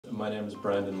My name is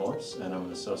Brandon Morse, and I'm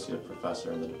an associate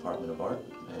professor in the Department of Art,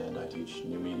 and I teach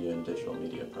new media and digital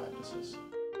media practices.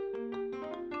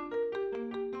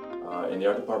 In the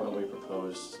art department, we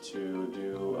proposed to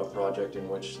do a project in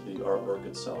which the artwork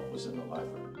itself was in the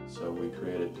library. So we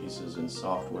created pieces in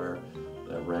software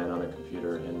that ran on a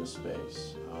computer in the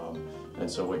space. And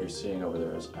so what you're seeing over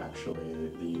there is actually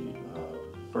the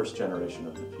first generation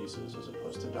of the pieces as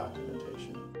opposed to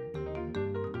documentation.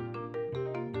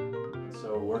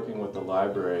 So working with the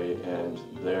library and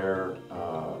their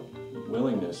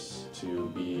willingness to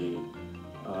be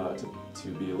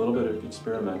a little bit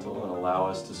experimental and allow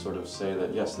us to sort of say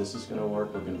that yes, this is going to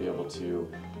work, we're going to be able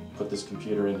to put this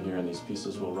computer in here and these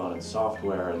pieces will run in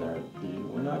software, and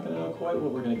we're not going to know quite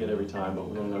what we're going to get every time, but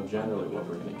we're going to know generally what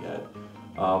we're going to get.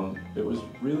 It was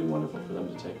really wonderful for them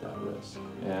to take that risk,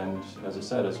 and as I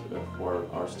said, for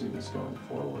our students going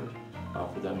forward,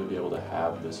 for them to be able to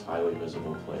have this highly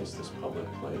visible place, this public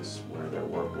place where their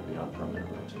work will be on permanent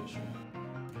rotation.